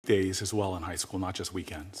Days as well in high school, not just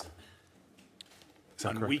weekends. Is that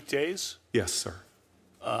On correct? weekdays? Yes, sir.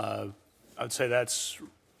 I'd say that's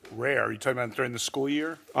rare. Are you talking about during the school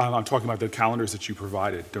year? I'm talking about the calendars that you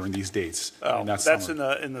provided during these dates. Oh, and that's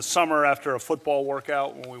summer. in the summer after a football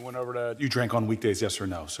workout when we went over to. You drank on weekdays, yes or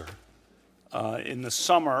no, sir? In the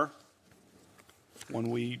summer, when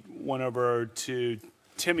we went over to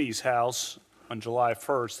Timmy's house on July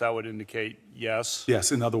 1st, that would indicate yes.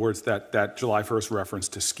 Yes, in other words, that July 1st reference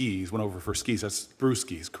to skis, went over for skis, that's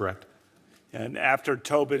brewskis, correct? And after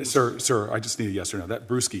Tobin. Sir, I just need a yes or no. That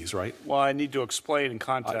brewskis, right? Well, I need to explain in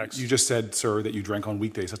context. You just said, sir, that you drank on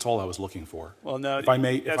weekdays. That's all I was looking for. Well, no. If I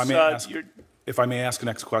may ask the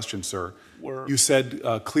next question, sir. You said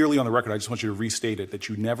clearly on the record, I just want you to restate it, that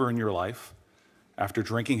you never in your life, after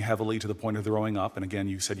drinking heavily to the point of throwing up, and again,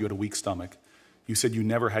 you said you had a weak stomach, you said you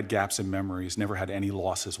never had gaps in memories, never had any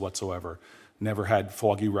losses whatsoever, never had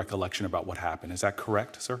foggy recollection about what happened. Is that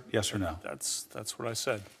correct, sir? Yes or no? That's what I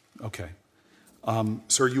said. Okay.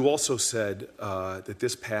 Sir, you also said that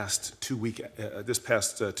this past 2 weeks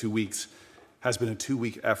has been a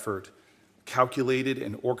 2-week effort calculated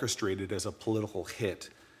and orchestrated as a political hit.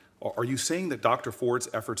 Are you saying that Dr. Ford's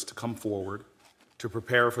efforts to come forward, to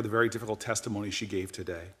prepare for the very difficult testimony she gave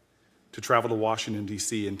today, to travel to Washington,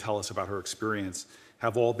 D.C. and tell us about her experience,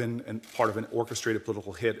 have all been part of an orchestrated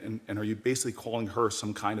political hit? And are you basically calling her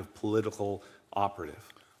some kind of political operative?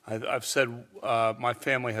 I've said my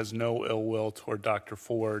family has no ill will toward Dr.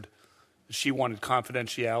 Ford. She wanted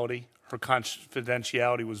confidentiality. Her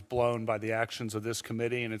confidentiality was blown by the actions of this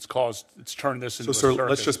committee, and it's turned this into a circus. So, sir,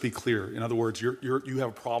 let's just be clear. In other words, you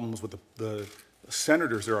have problems with the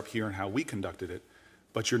senators that are up here and how we conducted it,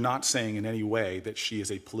 but you're not saying in any way that she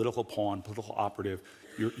is a political pawn, political operative.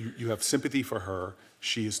 You have sympathy for her.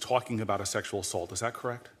 She is talking about a sexual assault. Is that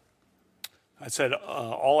correct? I said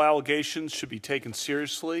all allegations should be taken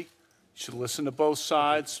seriously. You should listen to both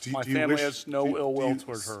sides. My family has no ill will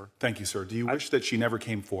toward her. Thank you, sir. Do you wish that she never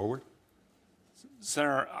came forward?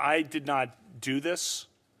 Senator, I did not do this.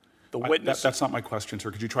 The witness. That's not my question,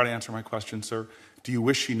 sir. Could you try to answer my question, sir? Do you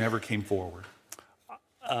wish she never came forward?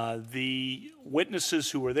 The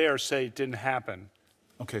witnesses who were there say it didn't happen.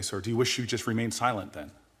 Okay, sir. Do you wish she just remained silent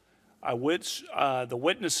then? I wish the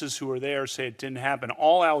witnesses who were there say it didn't happen.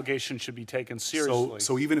 All allegations should be taken seriously.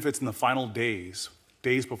 So even if it's in the final days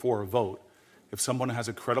before a vote, if someone has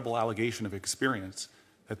a credible allegation of experience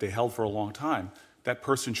that they held for a long time, that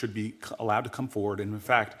person should be allowed to come forward. And in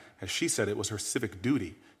fact, as she said, it was her civic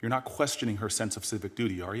duty. You're not questioning her sense of civic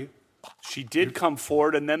duty, are you? She did come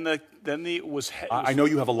forward, and then it was. I know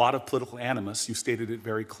you have a lot of political animus. You stated it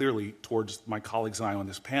very clearly towards my colleagues and I on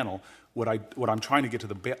this panel. What I'm trying to get to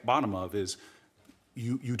the bottom of is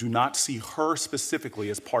you do not see her specifically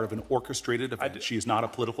as part of an orchestrated event. She is not a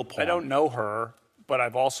political pawn. I don't know her, but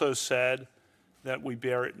I've also said that we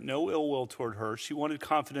bear no ill will toward her. She wanted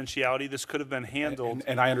confidentiality. This could have been handled.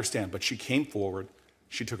 And I understand, but she came forward.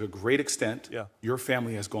 She took a great extent. Yeah. Your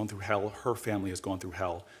family has gone through hell. Her family has gone through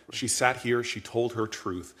hell. Right. She sat here. She told her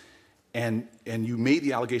truth. And you made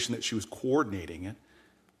the allegation that she was coordinating it.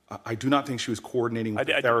 I do not think she was coordinating with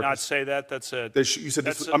the therapist. I did not say that. That's a. You said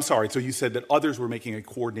this. I'm sorry. So you said that others were making a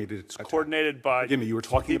coordinated attack. Coordinated by. Forgive me. You were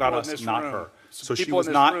talking about us, not her. So she was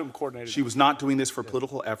not doing this for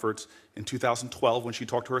political efforts in 2012 when she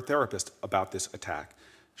talked to her therapist about this attack.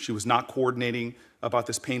 She was not coordinating about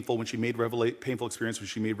this painful experience when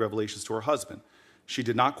she made revelations to her husband. She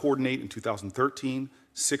did not coordinate in 2013,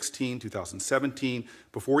 16, 2017,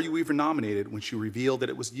 before you even nominated, when she revealed that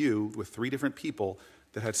it was you with 3 different people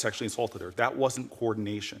that had sexually assaulted her. That wasn't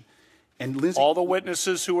coordination. And Lindsay, all the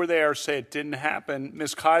witnesses who were there say it didn't happen.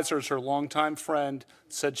 Ms. Kaiser is her longtime friend,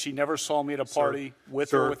 said she never saw me at a party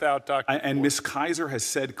with or without Dr. And Ms. Kaiser has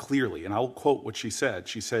said clearly, and I'll quote what she said.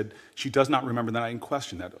 She said she does not remember that night in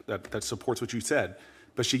question. That supports what you said.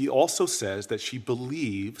 But she also says that she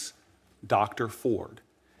believes Dr. Ford.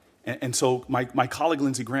 And so my colleague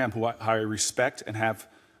Lindsey Graham, who I respect and have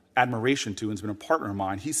admiration to and has been a partner of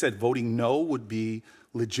mine, he said voting no would be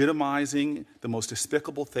legitimizing the most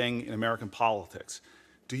despicable thing in American politics.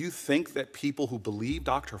 Do you think that people who believe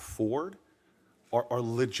Dr. Ford are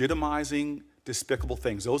legitimizing despicable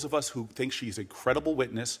things? Those of us who think she's a credible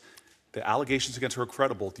witness, the allegations against her are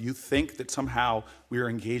credible, do you think that somehow we are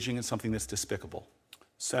engaging in something that's despicable?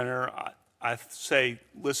 Senator, I say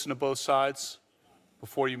listen to both sides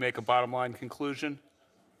before you make a bottom line conclusion,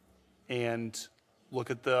 and look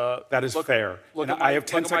at the. That is fair. I have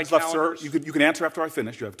 10 seconds left, sir. You can answer after I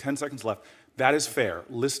finish. You have 10 seconds left. That is fair.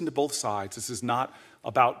 Listen to both sides. This is not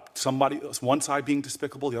about one side being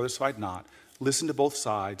despicable, the other side not. Listen to both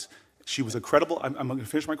sides. She was a credible. I'm going to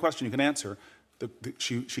finish my question. You can answer.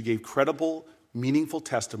 She gave credible, meaningful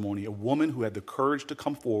testimony, a woman who had the courage to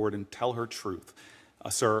come forward and tell her truth,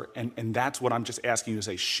 sir. And that's what I'm just asking you to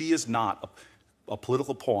say. She is not a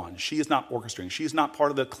political pawn. She is not orchestrating. She is not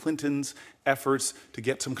part of the Clintons' efforts to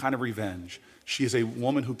get some kind of revenge. She is a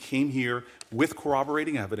woman who came here with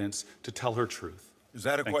corroborating evidence to tell her truth. Is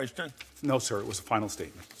that a question? No, sir. It was a final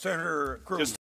statement. Senator Cruz.